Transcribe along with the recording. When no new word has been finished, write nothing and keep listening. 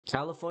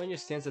California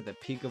stands at the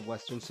peak of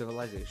Western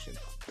civilization.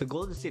 The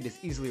Golden State is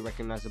easily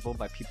recognizable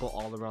by people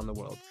all around the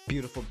world.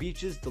 Beautiful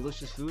beaches,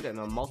 delicious food, and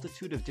a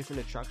multitude of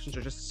different attractions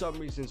are just some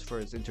reasons for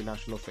its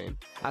international fame.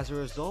 As a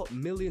result,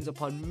 millions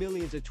upon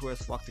millions of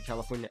tourists flock to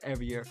California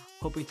every year,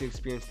 hoping to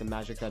experience the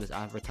magic that is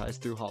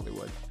advertised through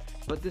Hollywood.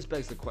 But this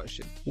begs the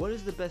question, what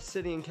is the best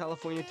city in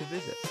California to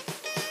visit?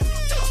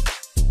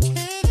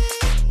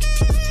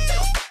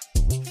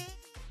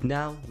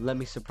 Now, let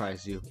me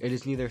surprise you. It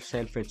is neither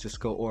San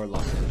Francisco or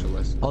Los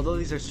Angeles. Although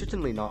these are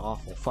certainly not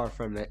awful, far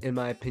from it, in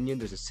my opinion,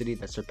 there's a city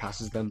that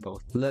surpasses them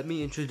both. Let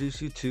me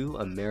introduce you to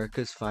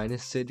America's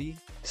finest city,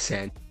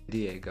 San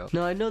Diego.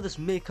 Now, I know this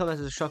may come as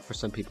a shock for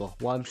some people.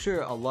 While I'm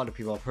sure a lot of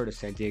people have heard of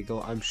San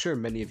Diego, I'm sure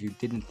many of you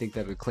didn't think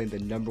that it would claim the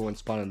 #1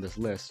 spot on this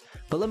list.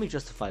 But let me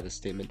justify this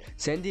statement.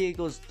 San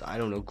Diego's,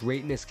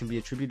 greatness can be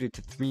attributed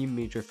to 3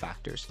 major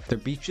factors: their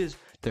beaches,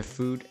 their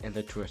food, and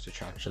their tourist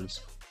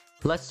attractions.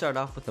 Let's start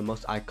off with the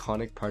most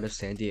iconic part of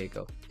San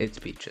Diego, its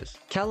beaches.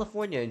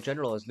 California in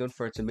general is known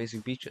for its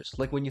amazing beaches.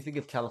 Like when you think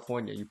of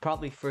California, you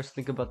probably first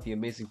think about the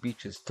amazing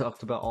beaches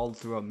talked about all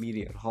throughout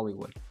media and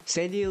Hollywood.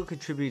 San Diego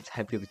contributes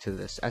heavily to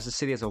this, as the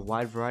city has a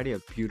wide variety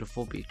of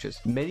beautiful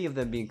beaches, many of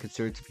them being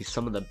considered to be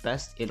some of the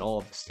best in all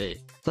of the state.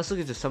 Let's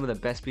look into some of the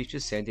best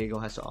beaches San Diego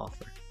has to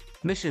offer.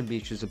 Mission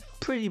Beach is a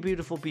pretty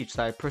beautiful beach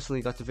that I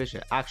personally got to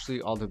visit.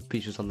 Actually, all the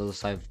beaches on the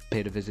list I've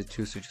paid a visit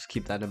to, so just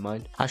keep that in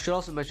mind. I should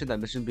also mention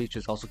that Mission Beach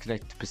is also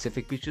connected to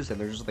Pacific Beaches,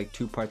 and they're just like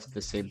 2 parts of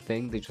the same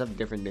thing. They just have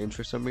different names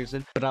for some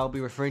reason, but I'll be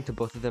referring to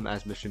both of them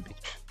as Mission Beach.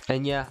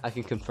 And yeah, I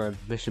can confirm,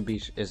 Mission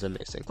Beach is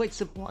amazing. Quite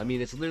simple. I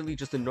mean, it's literally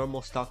just a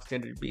normal stock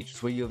standard beach.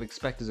 It's what you would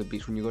expect as a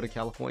beach when you go to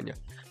California.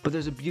 But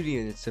there's a beauty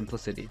in its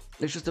simplicity.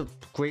 It's just a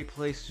great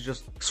place to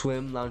just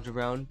swim, lounge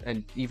around,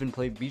 and even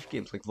play beach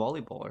games like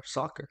volleyball or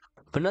soccer.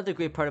 But another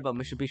great part about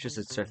Mission Beach is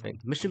its surfing.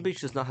 Mission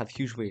Beach does not have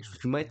huge waves,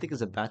 which you might think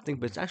is a bad thing,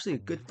 but it's actually a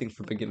good thing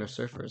for beginner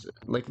surfers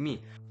like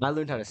me. I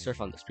learned how to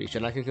surf on this beach,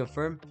 and I can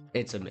confirm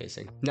it's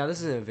amazing. Now,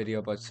 this isn't a video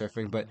about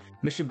surfing, but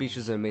Mission Beach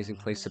is an amazing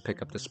place to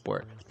pick up the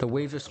sport. The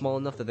waves are small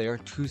enough that they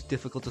aren't too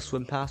difficult to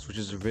swim past, which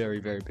is a very,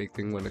 very big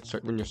thing when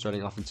you're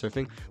starting off in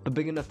surfing, but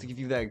big enough to give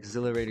you that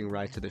exhilarating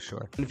ride to the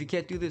shore. And if you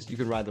can't do this, you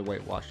can ride the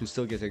whitewash and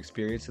still get to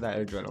experience that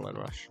adrenaline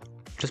rush.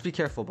 Just be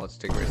careful about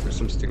stingrays. There's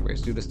some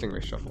stingrays. Do the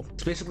stingray shuffle.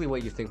 It's basically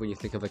what you think when you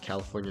think of a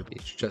California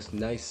beach. Just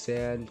nice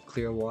sand,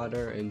 clear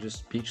water, and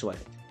just beach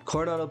life.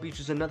 Coronado Beach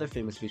is another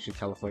famous beach in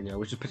California,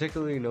 which is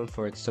particularly known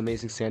for its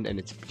amazing sand and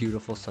its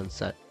beautiful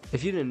sunset.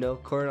 If you didn't know,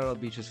 Coronado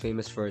Beach is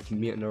famous for its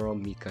mineral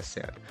mica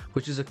sand,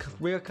 which is a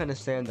rare kind of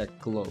sand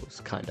that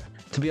glows, kinda.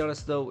 To be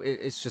honest though,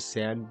 it's just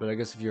sand, but I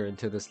guess if you're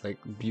into this like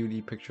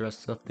beauty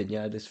picturesque stuff, then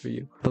yeah, it is for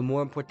you. But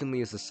more importantly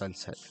is the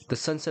sunset. The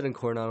sunset in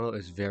Coronado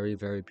is very,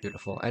 very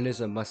beautiful, and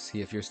is a must-see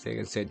if you're staying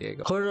in San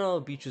Diego. Coronado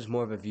Beach is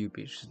more of a view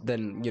beach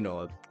than,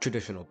 a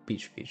traditional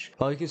beach.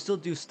 While you can still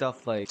do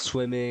stuff like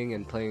swimming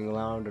and playing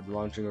around and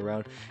launching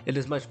around, it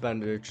is much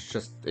better to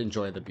just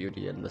enjoy the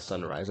beauty and the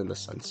sunrise and the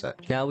sunset.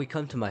 Now we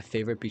come to my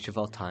favorite beach of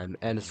all time,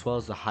 and as well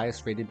as the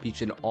highest rated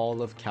beach in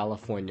all of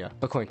California,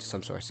 according to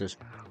some sources.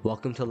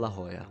 Welcome to La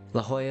Jolla.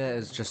 La Jolla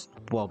is just,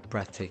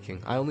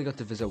 breathtaking. I only got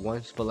to visit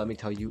once, but let me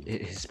tell you,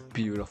 it is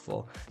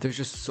beautiful. There's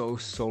just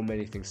so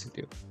many things to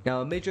do.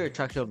 Now, a major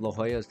attraction of La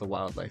Jolla is the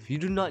wildlife. You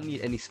do not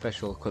need any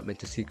special equipment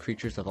to see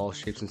creatures of all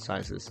shapes and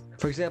sizes.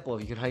 For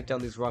example, you can hike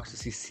down these rocks to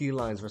see sea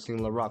lions resting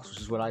in the rocks, which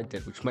is what I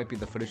did, which might be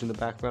the footage in the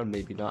background,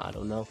 maybe not, I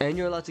don't know. And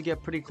you're allowed to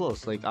get pretty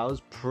close. Like, I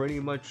was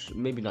pretty much,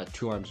 maybe not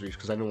 2 arms reach,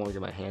 because I didn't want to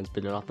get my hands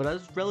bitten off, but I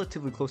was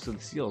relatively close to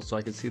the seals, so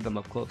I could see them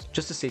up close.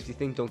 Just a safety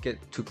thing, don't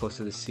get too close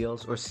to the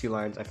seals, or sea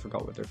lions, I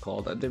forgot what they're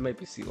called. There might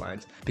be sea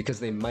lions, because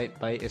they might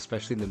bite,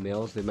 especially the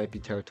males. They might be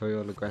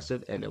territorial and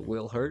aggressive, and it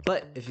will hurt.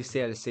 But if you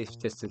stay at a safe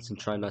distance and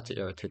try not to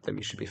irritate them,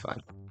 you should be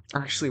fine.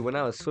 Actually, when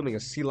I was swimming, a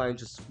sea lion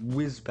just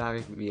whizzed back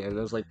at me, and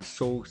it was like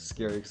so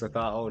scary, because I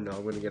thought, oh no,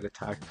 I'm gonna get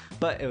attacked.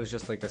 But it was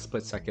just like a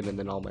split second, and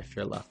then all my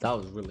fear left. That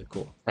was really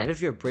cool. And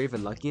if you're brave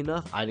and lucky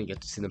enough, I didn't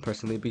get to see them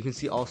personally, but you can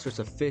see all sorts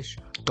of fish,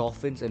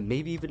 dolphins, and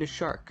maybe even a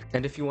shark.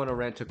 And if you want to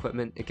rent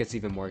equipment, it gets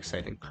even more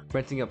exciting.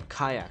 Renting up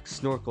kayaks,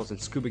 snorkels, and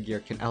scuba gear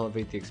can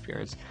elevate the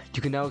experience.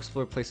 You can now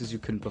explore places you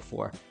couldn't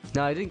before.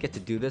 Now, I didn't get to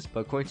do this,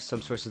 but according to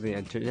some sources of the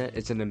internet,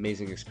 it's an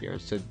amazing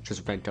experience to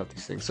just rent out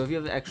these things. So if you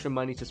have extra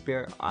money to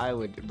spare, I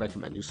would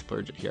recommend you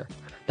splurge it here.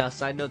 Now,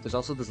 side note, there's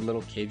also this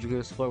little cave you can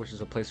explore, which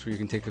is a place where you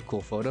can take a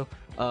cool photo.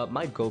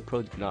 My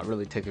GoPro did not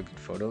really take a good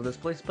photo of this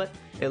place, but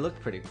it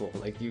looked pretty cool.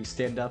 Like, you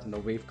stand up and the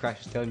wave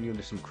crashes down you, and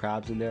there's some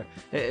crabs in there.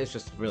 It's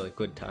just a really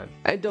good time.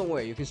 And don't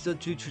worry, you can still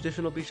do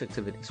traditional beach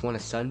activities. Want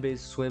to sunbathe,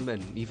 swim,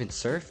 and even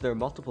surf? There are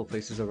multiple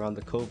places around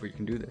the cove where you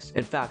can do this.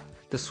 In fact,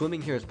 the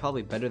swimming here is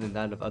probably better than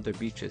that of other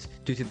beaches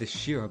due to the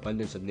sheer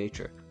abundance of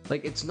nature.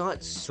 Like, it's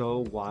not so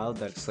wild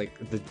that it's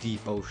like the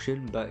deep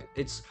ocean, but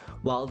it's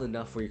wild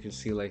enough where you can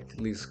see like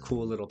these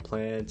cool little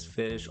plants,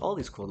 fish, all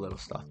these cool little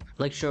stuff.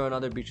 Like, sure, on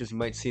other beaches you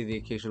might see the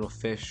occasional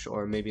fish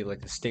or maybe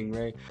like a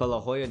stingray, but La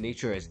Jolla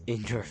nature is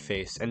in your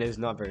face and it is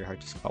not very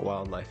hard to spot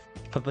wildlife.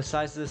 But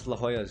besides this, La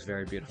Jolla is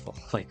very beautiful,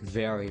 like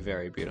very,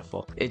 very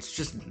beautiful. It's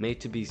just made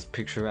to be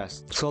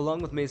picturesque. So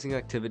along with amazing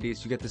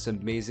activities, you get this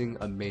amazing,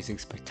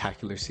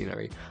 spectacular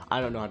scenery. I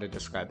don't know how to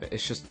describe it.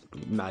 It's just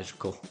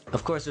magical.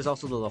 Of course, there's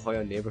also the La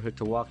Jolla neighborhood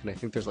to walk, and I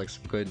think there's like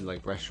some good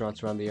like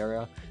restaurants around the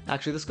area.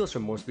 Actually, this goes for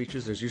most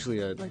beaches. There's usually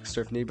a like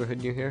surf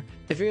neighborhood near here.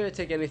 If you're gonna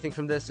take anything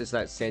from this, it's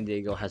that San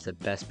Diego has the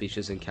best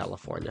beaches in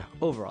California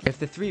overall. If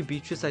the 3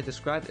 beaches I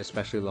described,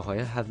 especially La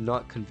Jolla, have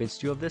not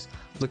convinced you of this,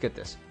 look at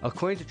this.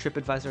 According to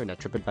TripAdvisor, and that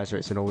TripAdvisor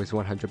isn't always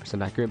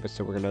 100% accurate, but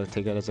so we're gonna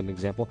take it as an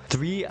example.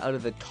 3 out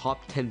of the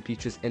top 10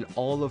 beaches in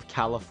all of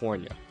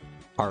California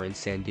are in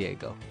San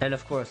Diego. And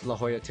of course, La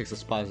Jolla takes a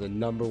spot as the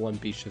 #1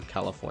 beach in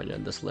California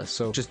in this list,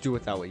 so just do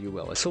with that what you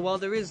will. So while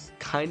there is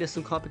kind of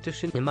some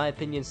competition, in my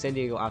opinion, San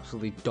Diego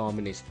absolutely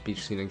dominates the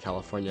beach scene in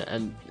California,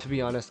 and to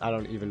be honest, I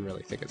don't even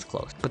really think it's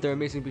close. But their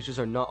amazing beaches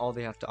are not all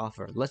they have to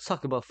offer. Let's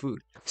talk about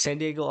food. San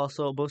Diego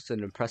also boasts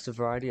an impressive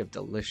variety of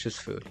delicious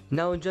food.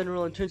 Now, in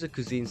general, in terms of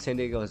cuisine, San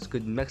Diego has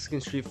good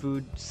Mexican street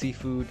food,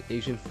 seafood,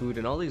 Asian food,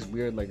 and all these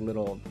weird like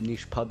little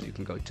niche pubs you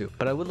can go to.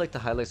 But I would like to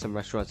highlight some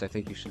restaurants I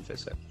think you should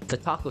visit. The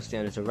Taco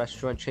Stand is a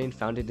restaurant chain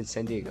founded in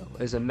San Diego.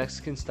 It is a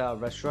Mexican-style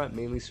restaurant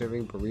mainly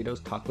serving burritos,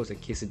 tacos, and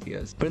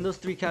quesadillas. But in those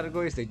 3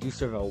 categories, they do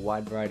serve a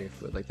wide variety of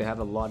food. Like, they have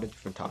a lot of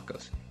different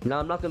tacos. Now,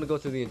 I'm not going to go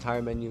through the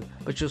entire menu,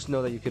 but just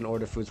know that you can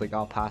order foods like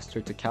al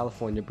pastor to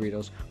California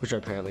burritos, which are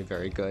apparently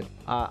very good.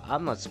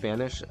 I'm not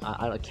Spanish.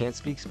 I can't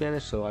speak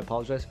Spanish, so I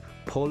apologize.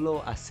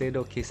 Polo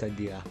acedo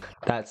quesadilla.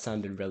 That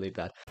sounded really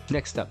bad.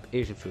 Next up,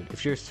 Asian food.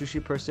 If you're a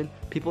sushi person,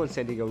 people in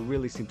San Diego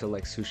really seem to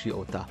like Sushi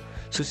Ota.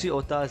 Sushi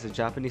Ota is a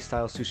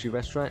Japanese-style sushi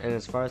restaurant, and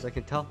as far as I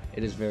can tell,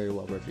 it is very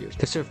well reviewed.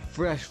 They serve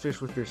fresh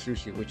fish with their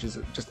sushi, which is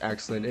just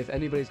excellent. If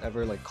anybody's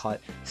ever like caught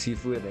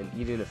seafood and then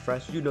eaten it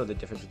fresh, you know the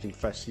difference between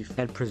fresh seafood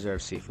and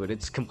preserved seafood.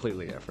 It's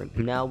completely different.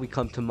 Now we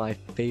come to my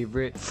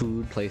favorite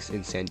food place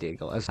in San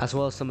Diego, as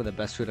well as some of the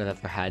best food I've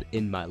ever had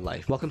in my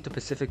life. Welcome to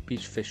Pacific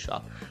Beach Fish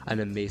Shop, an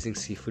amazing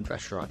seafood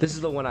restaurant. This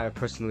is the one I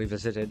personally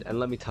visited, and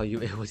let me tell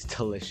you, it was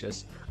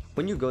delicious.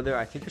 When you go there,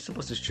 I think you're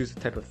supposed to choose the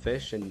type of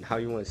fish and how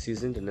you want it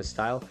seasoned and the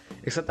style,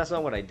 except that's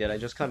not what I did. I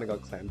just kind of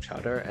got clam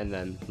chowder and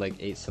then like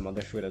ate some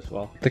other food as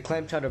well. The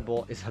clam chowder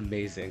bowl is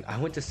amazing. I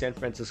went to San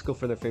Francisco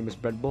for their famous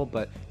bread bowl,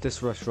 but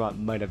this restaurant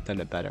might have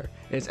done it better.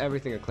 It's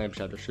everything a clam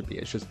chowder should be.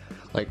 It's just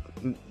like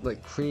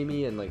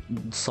creamy and like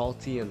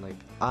salty and like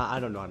I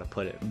don't know how to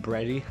put it,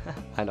 bready.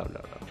 I don't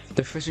know.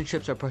 The fish and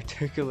chips are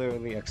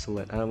particularly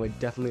excellent, and I would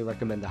definitely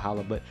recommend the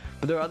halibut,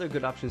 but there are other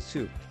good options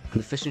too.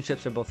 The fish and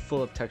chips are both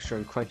full of texture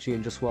and crunchy,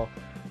 and just, well,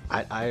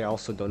 I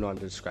also don't know how to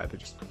describe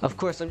it. Of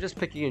course, I'm just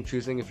picking and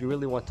choosing. If you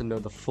really want to know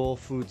the full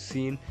food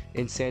scene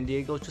in San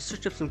Diego, just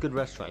search up some good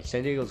restaurants.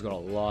 San Diego's got a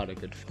lot of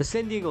good food. The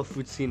San Diego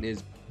food scene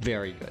is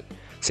very good.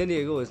 San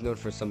Diego is known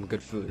for some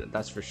good food,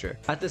 that's for sure.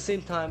 At the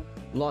same time,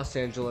 Los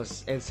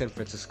Angeles and San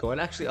Francisco, and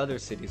actually other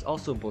cities,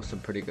 also boast some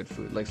pretty good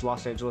food. Like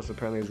Los Angeles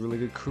apparently has really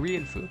good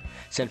Korean food.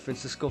 San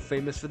Francisco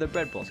famous for their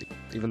bread bowls,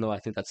 even though I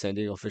think that San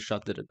Diego Fish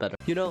Shop did it better.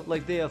 You know,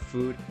 like they have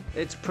food,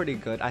 it's pretty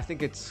good. I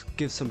think it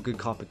gives some good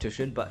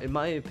competition, but in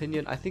my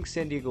opinion, I think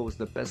San Diego was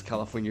the best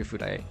California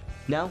food I ate.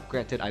 Now,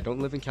 granted, I don't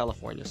live in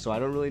California, so I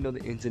don't really know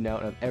the ins and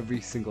outs of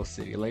every single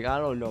city. Like, I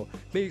don't know,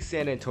 maybe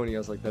San Antonio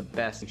is like the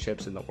best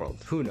chips in the world,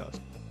 who knows?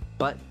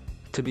 But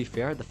to be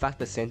fair, the fact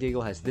that San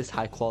Diego has this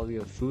high quality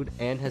of food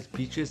and has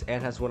beaches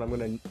and has what I'm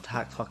going to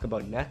talk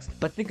about next,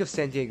 but think of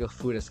San Diego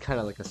food as kind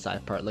of like a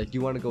side part. Like,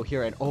 you want to go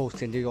here and oh,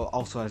 San Diego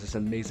also has this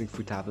amazing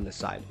food to have on the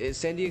side.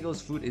 San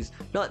Diego's food is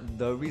not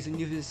the reason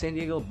you visit San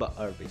Diego, but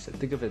a reason.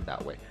 Think of it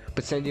that way.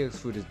 But San Diego's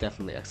food is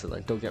definitely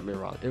excellent, don't get me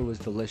wrong. It was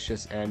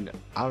delicious and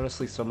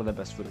honestly some of the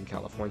best food in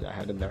California I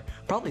had in there.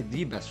 Probably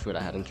the best food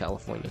I had in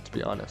California, to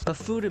be honest. But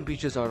food and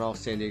beaches aren't all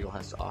San Diego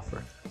has to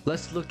offer.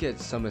 Let's look at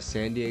some of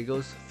San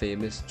Diego's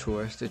famous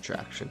tourist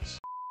attractions.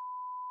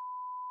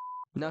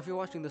 Now, if you're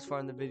watching this far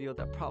in the video,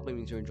 that probably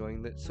means you're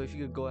enjoying it. So if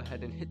you could go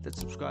ahead and hit that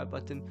subscribe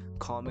button,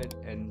 comment,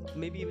 and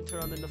maybe even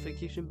turn on the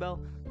notification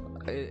bell,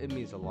 it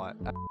means a lot.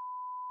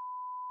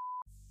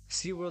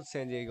 SeaWorld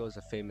San Diego is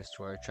a famous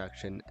tour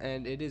attraction,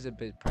 and it is a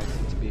bit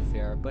pricey to be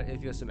fair, but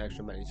if you have some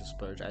extra money to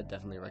splurge, I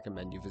definitely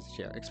recommend you visit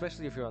here,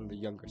 especially if you're on the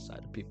younger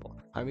side of people.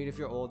 I mean, if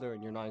you're older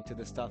and you're not into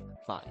this stuff,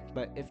 fine,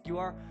 but if you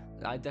are,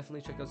 I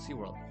definitely check out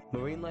SeaWorld.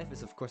 Marine life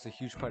is of course a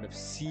huge part of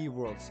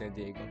SeaWorld San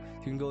Diego.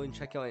 You can go and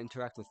check out and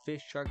interact with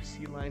fish, sharks,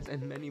 sea lions,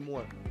 and many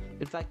more.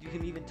 In fact, you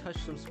can even touch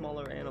some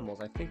smaller animals.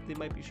 I think they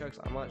might be sharks,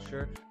 I'm not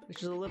sure,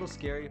 which is a little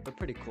scary, but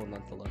pretty cool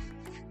nonetheless.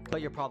 But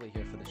you're probably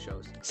here for the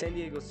shows. San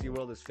Diego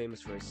SeaWorld is famous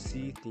for its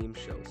sea-themed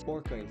shows.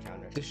 Orca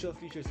Encounter. This show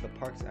features the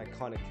park's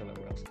iconic killer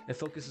whales. It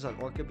focuses on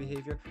orca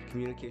behavior,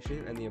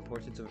 communication, and the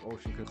importance of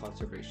ocean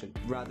conservation,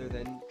 rather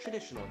than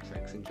traditional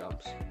tricks and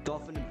jumps.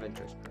 Dolphin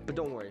Adventures. But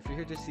don't worry, if you're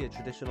here to see a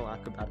traditional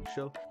acrobatic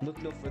show,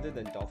 look no further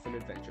than Dolphin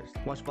Adventures.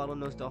 Watch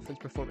bottlenose dolphins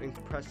perform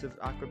impressive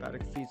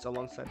acrobatic feats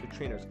alongside their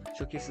trainers,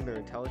 showcasing their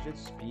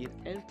intelligence, speed,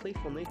 and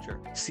playful nature.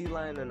 Sea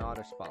lion and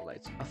otter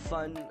spotlights, a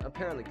fun,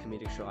 apparently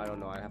comedic show, I don't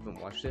know, I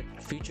haven't watched it,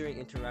 featuring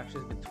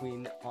interactions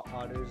between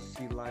otters,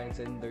 sea lions,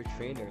 and their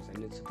trainers,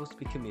 and it's supposed to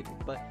be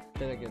comedic, but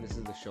then again, this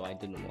is the show I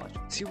didn't watch.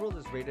 SeaWorld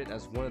is rated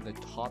as one of the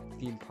top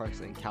theme parks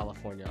in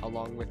California,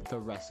 along with the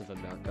rest of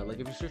America. Like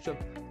if you search up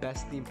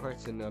best theme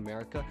parks in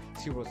America,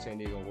 SeaWorld San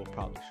Diego will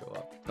probably show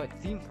up. But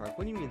theme park,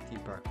 what do you mean theme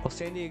park? Well,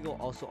 San Diego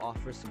also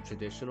offers some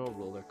traditional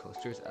roller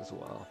coasters as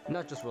well.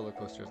 Not just roller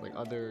coasters, like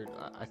other,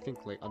 I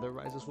think like other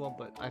rides as well,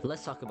 but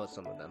let's talk about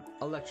some of them.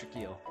 Electric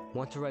Eel.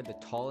 Want to ride the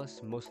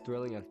tallest, most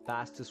thrilling, and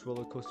fastest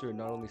roller coaster in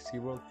not only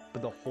SeaWorld,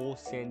 but the whole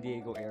San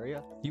Diego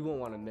area? You won't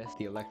want to miss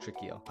the Electric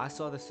Eel. I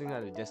saw this thing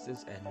at a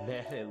distance and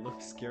man, it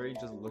looks scary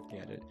just looking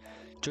at it.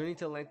 Journey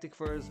to Atlantic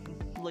for is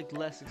like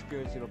less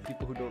experienced,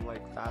 people who don't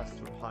like fast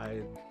or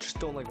high, just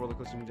don't like roller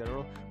coasters in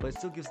general, but it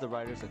still gives the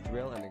riders a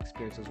thrill and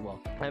experience as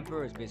well.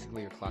 Emperor is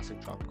basically your classic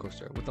drop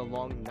coaster with a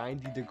long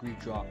 90-degree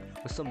drop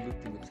with some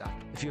loop-de-loops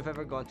after. If you've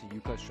ever gone to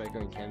Yukon Striker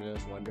in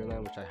Canada's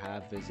Wonderland, which I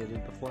have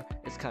visited before,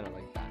 it's kind of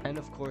like that. And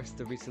of course,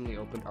 the recently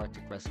opened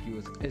Arctic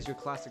Rescue is your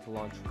classic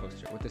launch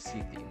coaster with a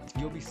sea theme.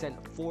 You'll be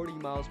sent 40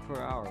 miles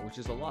per hour, which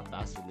is a lot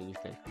faster than you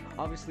think.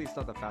 Obviously, it's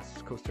not the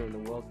fastest coaster in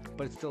the world,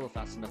 but it's still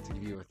fast enough to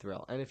give you a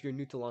thrill. And if you're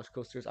new to launch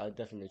coasters, I would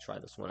definitely try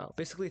this one out.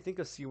 Basically, think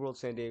of SeaWorld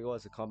San Diego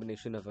as a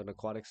combination of an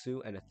aquatic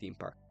zoo and a theme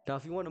park. Now,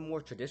 if you want a more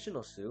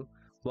traditional zoo,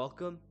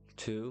 welcome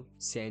to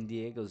San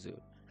Diego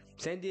Zoo.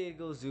 San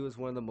Diego Zoo is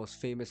one of the most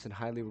famous and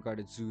highly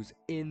regarded zoos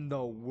in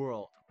the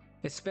world.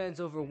 It spans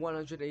over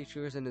 100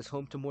 acres and is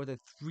home to more than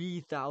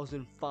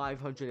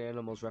 3,500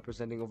 animals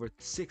representing over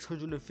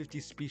 650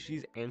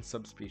 species and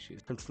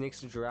subspecies, from snakes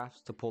to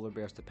giraffes to polar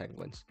bears to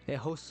penguins. It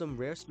hosts some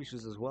rare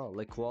species as well,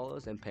 like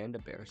koalas and panda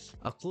bears.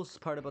 A cool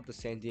part about the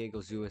San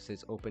Diego Zoo is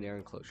its open air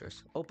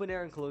enclosures. Open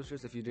air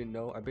enclosures, if you didn't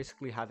know, are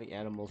basically having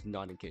animals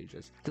not in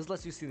cages. This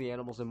lets you see the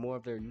animals in more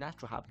of their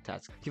natural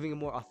habitats, giving a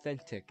more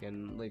authentic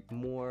and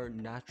more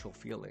natural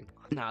feeling.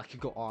 Now, I could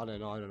go on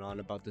and on and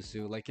on about the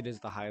zoo, like it is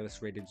the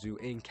highest rated zoo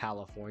in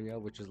California,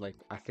 which is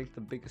I think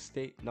the biggest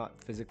state, not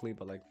physically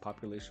but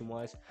population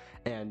wise,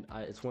 and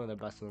it's one of the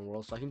best in the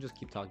world, so I can just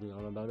keep talking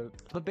on about it.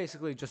 But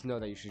basically, just know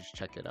that you should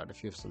check it out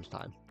if you have some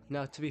time.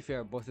 Now, to be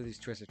fair, both of these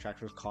tourist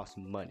attractions cost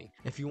money.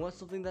 If you want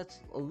something that's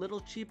a little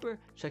cheaper,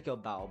 check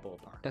out Balboa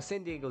Park. Now,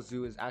 San Diego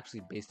Zoo is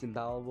actually based in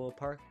Balboa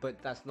Park,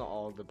 but that's not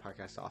all the park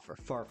has to offer.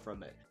 Far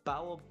from it.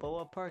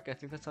 Balboa Park, I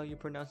think that's how you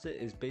pronounce it,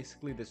 is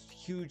basically this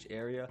huge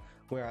area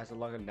where it has a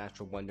lot of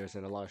natural wonders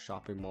and a lot of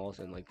shopping malls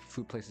and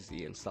food places to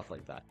eat and stuff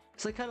like that.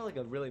 It's kind of like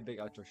a really big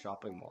outdoor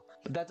shopping mall.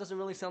 But that doesn't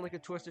really sound like a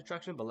tourist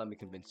attraction, but let me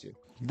convince you.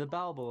 The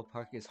Balboa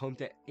Park is home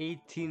to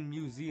 18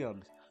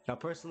 museums. Now,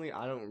 personally,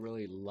 I don't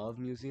really love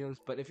museums,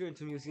 but if you're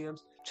into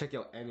museums, check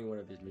out any one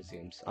of these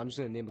museums. I'm just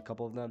going to name a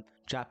couple of them.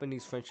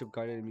 Japanese Friendship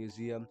Garden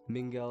Museum,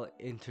 Mingel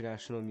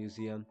International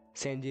Museum,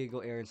 San Diego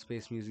Air and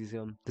Space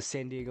Museum, the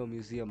San Diego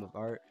Museum of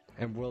Art,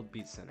 and World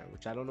Beat Center,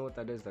 which I don't know what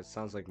that is. That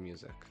sounds like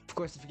music. Of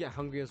course, if you get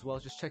hungry as well,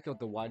 just check out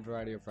the wide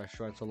variety of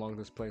restaurants along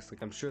this place.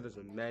 I'm sure there's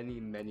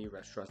many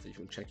restaurants that you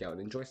can check out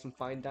and enjoy some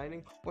fine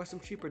dining or some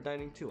cheaper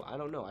dining too. I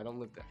don't know. I don't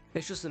live there.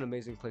 It's just an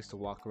amazing place to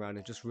walk around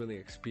and just really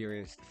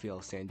experience the feel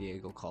of San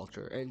Diego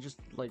culture and just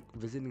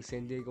visiting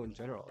San Diego in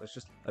general. It's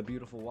just a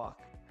beautiful walk.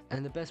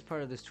 And the best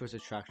part of this tourist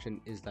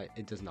attraction is that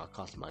it does not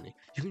cost money.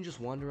 You can just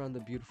wander around the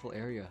beautiful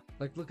area.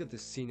 Look at the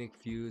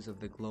scenic views of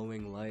the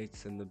glowing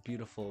lights and the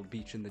beautiful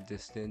beach in the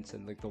distance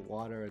and the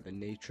water, the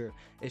nature.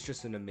 It's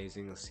just an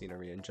amazing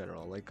scenery in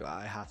general.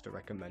 I have to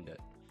recommend it.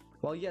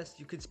 While yes,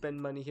 you could spend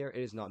money here,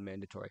 it is not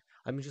mandatory.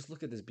 I mean, just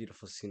look at this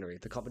beautiful scenery,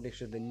 the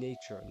combination of the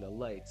nature and the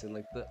lights and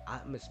the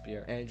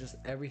atmosphere and just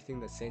everything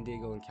that San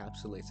Diego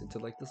encapsulates into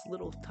this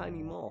little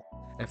tiny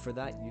mall. And for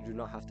that, you do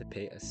not have to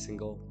pay a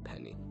single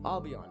penny.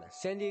 I'll be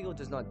honest, San Diego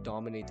does not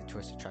dominate the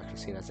tourist attraction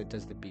scene as it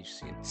does the beach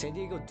scene. San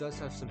Diego does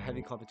have some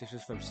heavy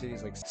competitions from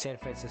cities like San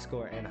Francisco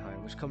or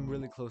Anaheim, which come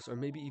really close or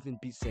maybe even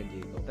beat San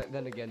Diego.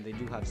 Then again, they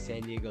do have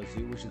San Diego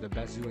Zoo, which is the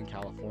best zoo in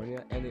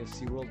California, and they have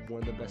SeaWorld,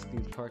 one of the best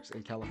theme parks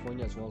in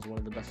California, as well as one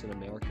of the best in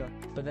America.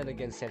 But then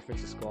again, San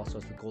Francisco also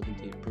has the Golden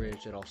Gate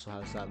Bridge. It also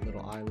has that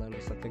little island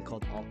with something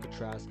called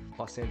Alcatraz.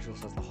 Los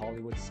Angeles has the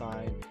Hollywood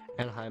sign.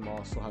 Anaheim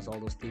also has all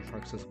those theme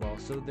parks as well.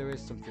 So there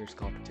is some fierce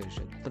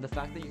competition. But the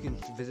fact that you can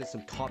visit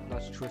some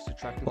top-notch tourist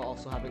attractions while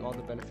also having all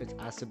the benefits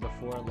as said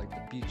before, like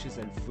the beaches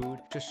and food,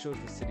 just shows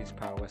the city's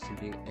prowess in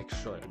being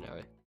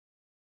extraordinary.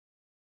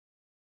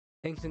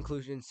 In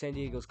conclusion, San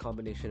Diego's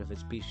combination of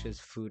its beaches,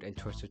 food, and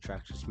tourist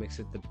attractions makes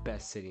it the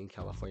best city in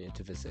California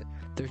to visit.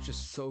 There's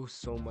just so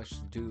much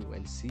to do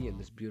and see in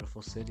this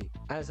beautiful city.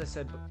 As I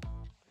said,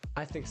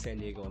 I think San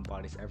Diego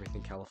embodies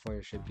everything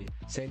California should be.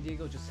 San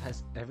Diego just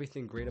has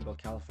everything great about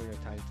California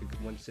tied into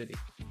one city.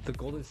 The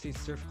Golden State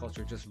surf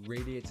culture just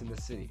radiates in the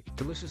city.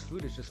 Delicious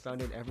food is just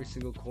found in every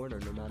single corner,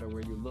 no matter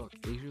where you look.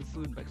 Asian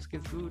food,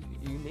 Mexican food,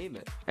 you name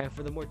it. And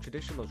for the more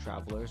traditional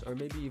travelers, or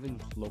maybe even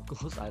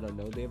locals, I don't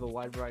know, they have a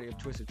wide variety of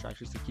tourist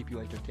attractions to keep you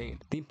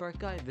entertained. Theme park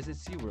guy, visit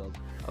SeaWorld.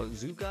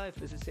 Zoo guy,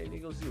 visit San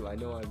Diego Zoo. I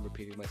know I'm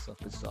repeating myself,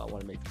 but still, I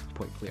want to make this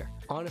point clear.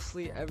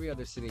 Honestly, every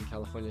other city in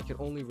California can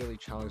only really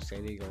challenge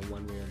San Diego in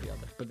one way or the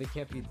other, but they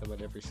can't beat them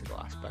at every single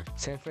aspect.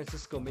 San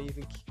Francisco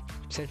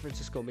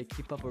may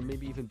keep up or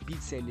maybe even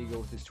beat San Diego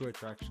with its tour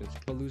attractions,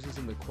 but loses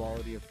in the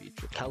quality of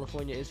beaches.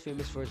 California is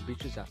famous for its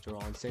beaches after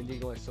all, and San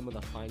Diego has some of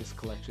the finest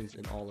collections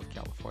in all of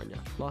California.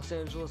 Los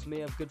Angeles may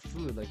have good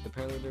food, like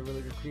apparently they're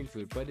really good Korean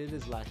food, but it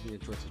is lacking in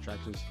tourist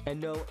attractions.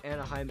 And no,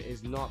 Anaheim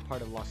is not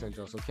part of Los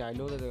Angeles, okay? I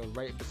know that they're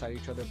right beside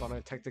each other, but on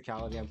a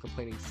technicality, I'm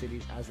complaining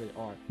cities as they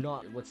are,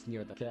 not what's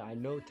near them, okay? I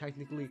know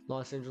technically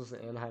Los Angeles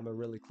and Anaheim are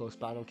really close,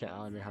 but I don't count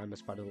Anaheim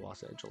as part of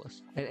Los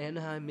Angeles. And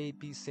Anaheim may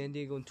beat San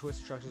Diego in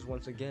tourist attractions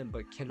once again,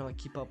 but cannot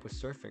keep up with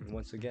surfing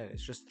once again.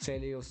 It's just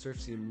San Diego's surf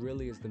scene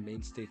really is the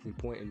main staking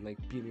point in like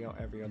beating out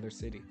every other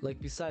city. Like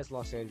besides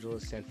Los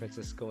Angeles, San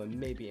Francisco, and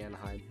maybe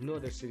Anaheim, no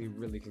other city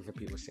really can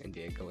compete with San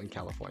Diego in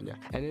California.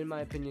 And in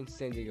my opinion,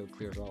 San Diego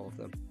clears all of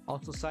them.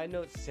 Also, side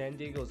note, San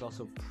Diego is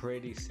also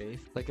pretty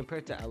safe. Like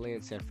compared to LA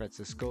and San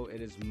Francisco,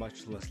 it is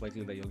much less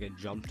likely that you'll get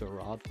jumped or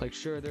robbed. Like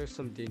sure, there's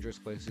some dangerous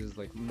places,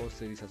 like most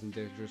cities have some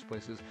dangerous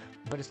places,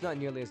 but it's not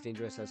nearly as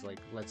dangerous as like,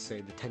 let's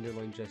say, the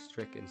Tenderloin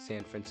District in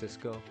San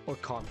Francisco or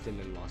Compton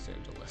in Los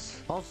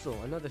Angeles. Also,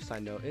 another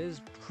side note, it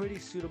is pretty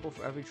suitable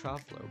for every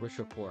traveler, rich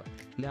or poor.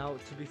 Now,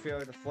 to be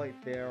fair, the flight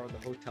there or the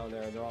hotel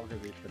there, they're all going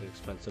to be pretty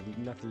expensive.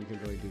 Nothing you can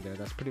really do there.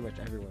 That's pretty much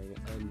everywhere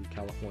in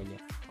California.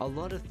 A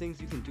lot of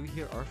things you can do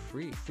here are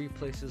free. Free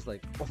places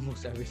like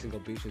almost every single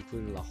beach,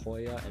 including La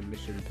Jolla and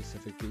Mission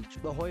Pacific Beach.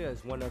 La Jolla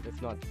is one of,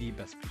 if not the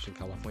best beach in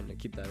California.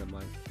 Keep that in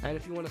mind. And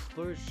if you want to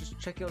splurge, just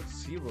check out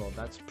SeaWorld.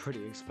 That's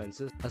pretty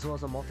expensive, as well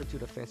as a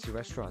multitude of fancy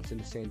restaurants in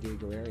the San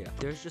Diego area.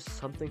 There's just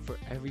something for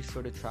every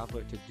sort of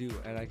traveler to do,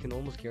 and I can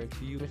almost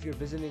guarantee you, if you're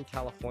visiting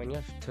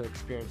California to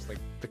experience like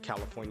the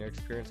California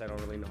experience, I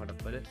don't really know how to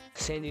put it,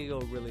 San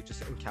Diego really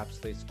just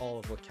encapsulates all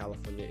of what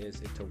California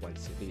is into one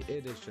city.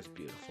 It is just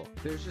beautiful.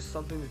 There's just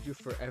something to do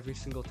for every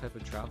single type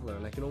of traveler,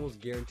 and I can almost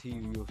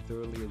guarantee you'll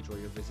thoroughly enjoy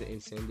your visit in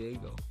San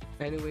Diego.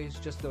 Anyways,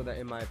 just know that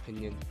in my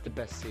opinion, the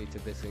best city to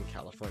visit in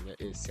California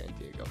is San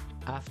Diego.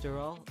 After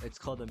all, it's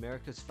called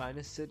America's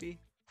finest city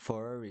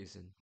for a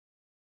reason.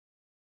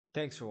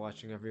 Thanks for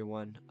watching,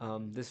 everyone.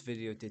 This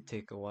video did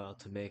take a while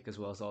to make, as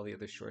well as all the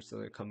other shorts that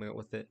are coming out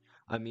with it.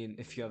 I mean,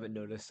 if you haven't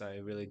noticed, I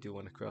really do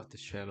want to grow out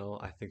this channel.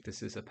 I think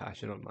this is a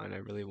passion of mine. I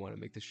really want to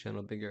make this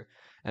channel bigger,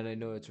 and I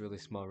know it's really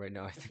small right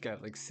now. I think I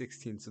have like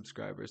 16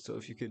 subscribers, so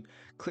if you could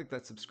click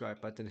that subscribe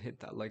button, hit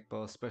that like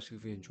bell, especially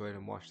if you enjoyed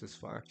and watched this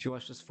far. If you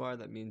watched this far,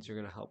 that means you're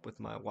going to help with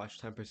my watch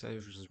time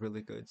percentage, which is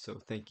really good, so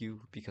thank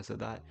you because of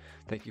that.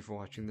 Thank you for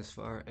watching this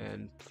far,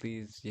 and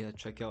please, yeah,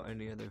 check out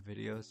any other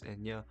videos,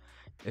 and yeah,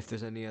 if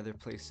there's any other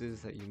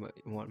places that you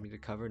might want me to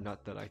cover,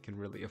 not that I can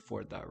really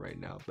afford that right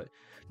now, but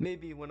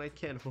maybe when I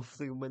can,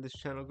 hopefully when this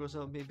channel grows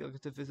out, maybe I'll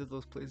get to visit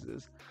those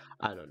places.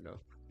 I don't know.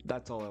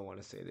 That's all I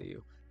want to say to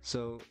you.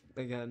 So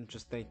again,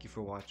 just thank you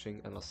for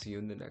watching, and I'll see you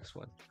in the next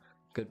one.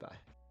 Goodbye.